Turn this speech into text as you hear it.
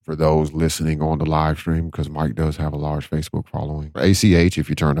for those listening on the live stream, because Mike does have a large Facebook following. ACH, if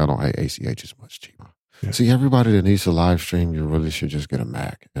you turn that on, ACH is much cheaper. Yeah. See, everybody that needs a live stream, you really should just get a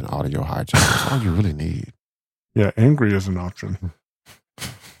Mac and audio hijack. That's all you really need. Yeah, Angry is an option.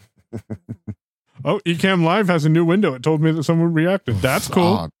 Oh, Ecamm Live has a new window. It told me that someone reacted. That's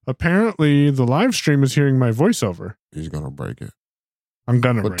cool. Apparently, the live stream is hearing my voiceover. He's going to break it. I'm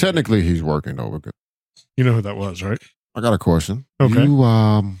going to break it. But technically, he's working over. You know who that was, right? I got a question. Okay.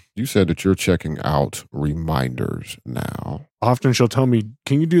 You said that you're checking out reminders now. Often she'll tell me,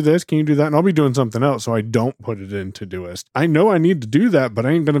 can you do this? Can you do that? And I'll be doing something else, so I don't put it in Todoist. I know I need to do that, but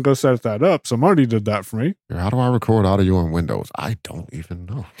I ain't going to go set that up. So Marty did that for me. How do I record audio in Windows? I don't even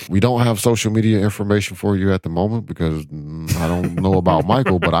know. We don't have social media information for you at the moment because I don't know about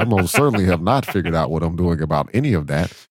Michael, but I most certainly have not figured out what I'm doing about any of that.